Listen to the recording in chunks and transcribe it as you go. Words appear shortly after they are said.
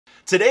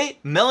Today,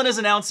 Melon is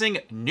announcing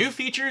new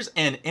features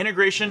and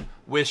integration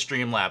with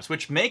Streamlabs,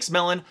 which makes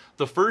Melon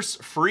the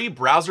first free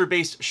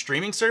browser-based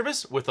streaming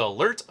service with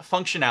alert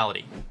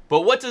functionality.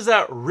 But what does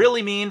that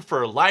really mean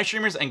for live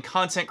streamers and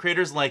content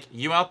creators like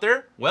you out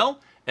there? Well,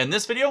 in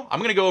this video,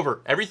 I'm gonna go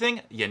over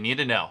everything you need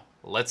to know.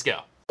 Let's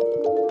go.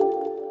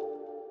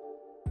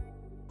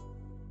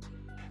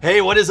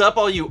 Hey, what is up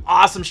all you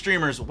awesome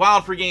streamers?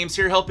 Wild for Games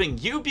here, helping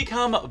you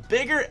become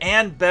bigger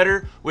and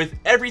better with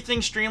everything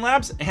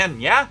Streamlabs,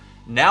 and yeah,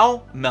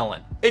 now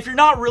Melon. If you're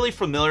not really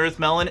familiar with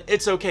Melon,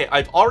 it's okay.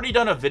 I've already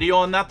done a video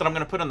on that I'm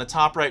gonna put on the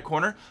top right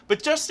corner,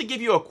 but just to give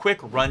you a quick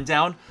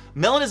rundown,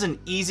 Melon is an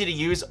easy to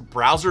use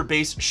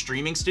browser-based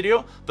streaming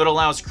studio that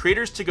allows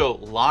creators to go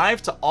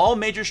live to all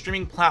major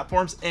streaming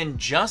platforms in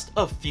just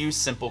a few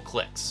simple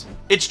clicks.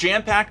 It's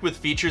jam-packed with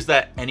features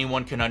that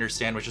anyone can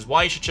understand, which is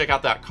why you should check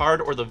out that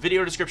card or the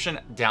video description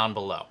down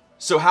below.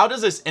 So how does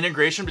this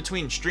integration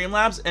between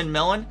Streamlabs and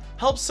Melon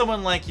help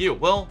someone like you?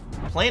 Well,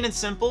 plain and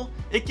simple,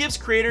 it gives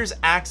creators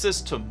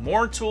access to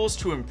more tools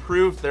to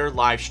improve their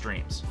live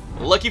streams.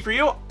 Lucky for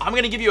you, I'm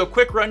gonna give you a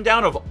quick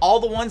rundown of all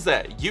the ones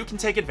that you can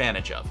take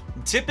advantage of.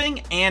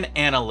 Tipping and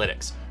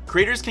analytics.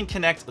 Creators can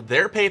connect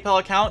their PayPal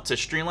account to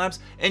Streamlabs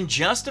in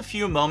just a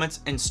few moments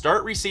and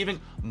start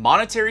receiving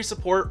monetary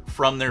support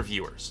from their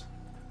viewers.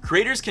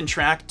 Creators can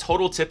track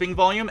total tipping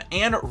volume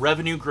and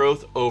revenue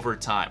growth over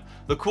time.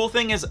 The cool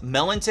thing is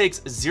Melon takes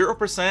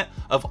 0%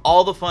 of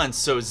all the funds,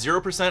 so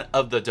 0%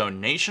 of the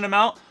donation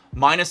amount,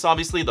 minus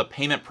obviously the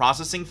payment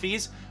processing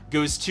fees,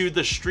 goes to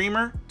the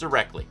streamer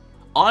directly.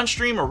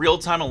 On-stream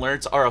real-time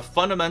alerts are a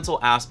fundamental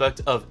aspect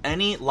of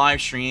any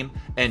live stream,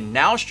 and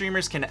now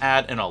streamers can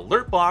add an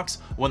alert box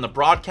when the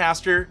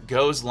broadcaster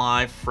goes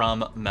live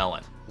from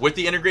Melon. With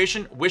the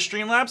integration with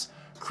Streamlabs,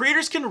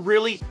 creators can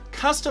really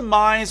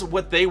customize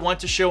what they want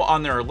to show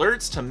on their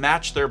alerts to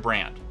match their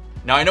brand.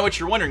 Now I know what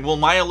you're wondering, will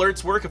my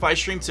alerts work if I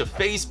stream to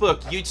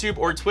Facebook, YouTube,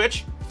 or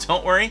Twitch?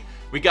 Don't worry,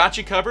 we got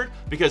you covered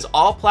because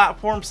all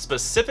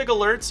platform-specific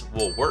alerts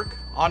will work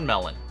on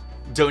Melon.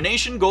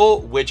 Donation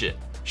goal widget.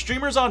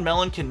 Streamers on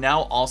Melon can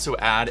now also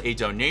add a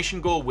donation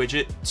goal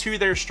widget to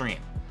their stream.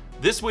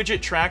 This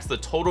widget tracks the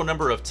total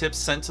number of tips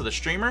sent to the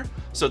streamer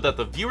so that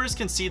the viewers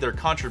can see their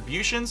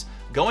contributions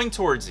going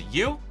towards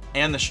you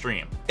and the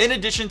stream. In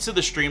addition to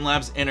the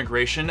Streamlabs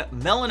integration,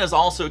 Melon is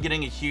also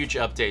getting a huge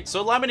update,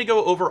 so allow me to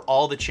go over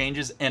all the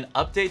changes and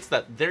updates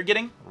that they're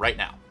getting right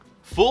now.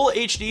 Full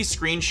HD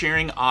screen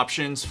sharing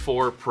options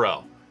for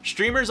Pro.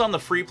 Streamers on the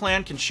free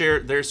plan can share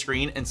their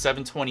screen in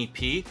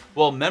 720p,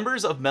 while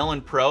members of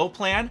Melon Pro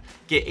plan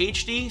get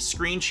HD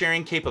screen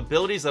sharing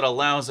capabilities that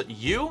allows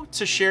you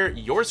to share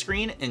your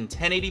screen in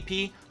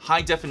 1080p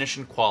high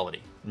definition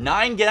quality.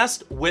 9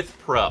 guests with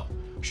Pro.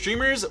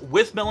 Streamers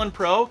with Melon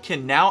Pro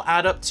can now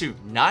add up to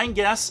 9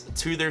 guests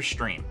to their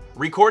stream.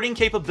 Recording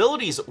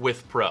capabilities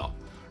with Pro.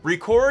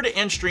 Record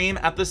and stream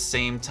at the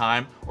same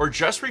time, or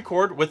just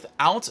record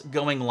without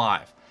going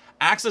live.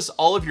 Access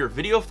all of your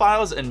video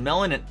files in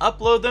Melon and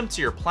upload them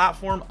to your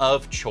platform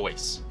of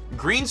choice.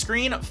 Green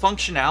screen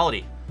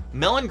functionality.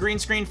 Melon green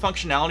screen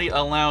functionality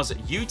allows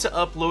you to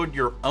upload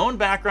your own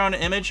background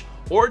image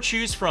or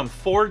choose from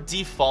 4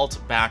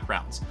 default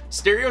backgrounds.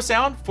 Stereo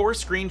sound for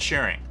screen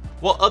sharing.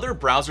 While other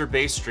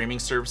browser-based streaming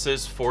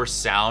services force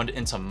sound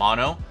into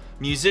mono,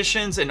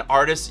 musicians and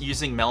artists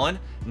using Melon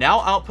now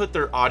output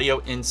their audio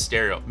in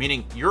stereo,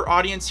 meaning your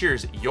audience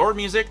hears your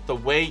music the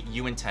way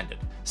you intended.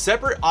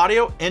 Separate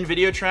audio and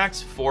video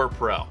tracks for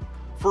Pro.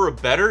 For a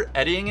better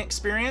editing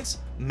experience,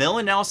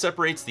 Melon now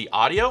separates the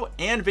audio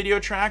and video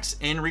tracks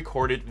in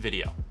recorded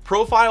video.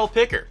 Profile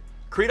Picker.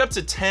 Create up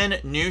to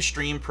 10 new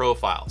stream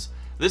profiles.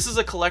 This is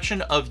a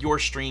collection of your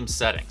stream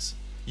settings.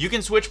 You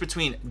can switch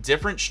between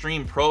different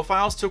stream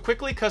profiles to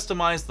quickly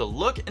customize the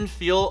look and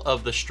feel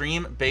of the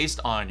stream based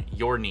on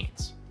your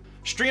needs.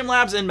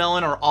 Streamlabs and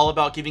Melon are all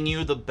about giving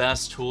you the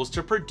best tools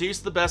to produce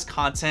the best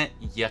content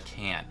you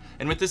can.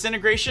 And with this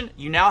integration,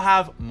 you now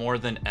have more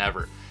than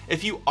ever.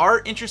 If you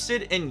are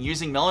interested in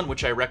using Melon,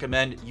 which I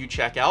recommend you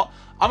check out,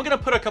 I'm gonna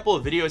put a couple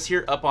of videos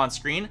here up on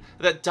screen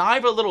that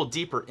dive a little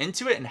deeper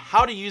into it and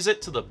how to use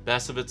it to the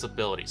best of its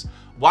abilities.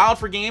 Wild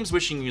for Games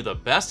wishing you the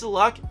best of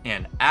luck,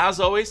 and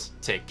as always,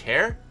 take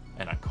care,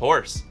 and of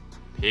course,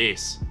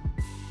 peace.